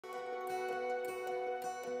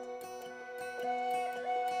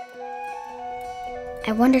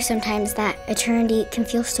I wonder sometimes that eternity can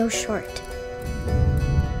feel so short.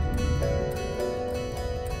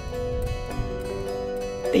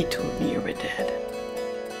 They told me you were dead.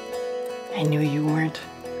 I knew you weren't.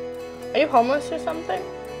 Are you homeless or something?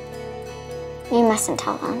 You mustn't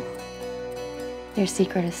tell them. Your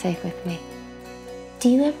secret is safe with me. Do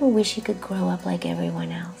you ever wish you could grow up like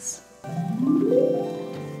everyone else? All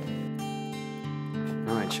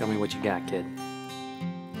right, show me what you got, kid.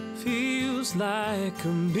 Feels like a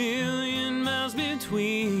million miles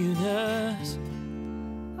between us.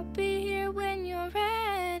 I'll be here when you're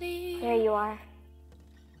ready. There you are.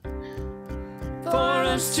 For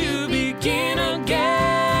us to begin again.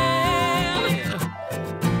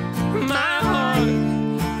 My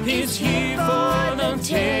heart is here for the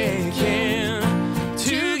taking.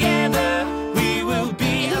 Together we will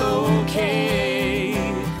be okay.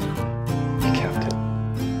 I kept it.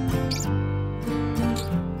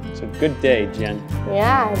 It's a good day, Jen.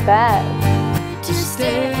 Yeah, I bet. To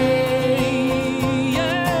stay,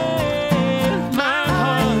 yeah. My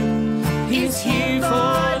heart is here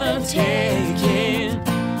for the taking.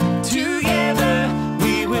 Together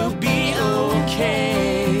we will be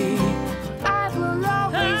okay. I will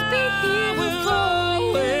always be here. Will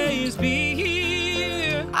always be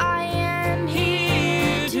here. I am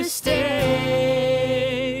Here to stay.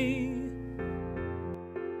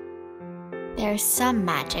 There's some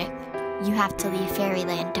magic you have to leave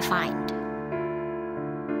fairyland to find.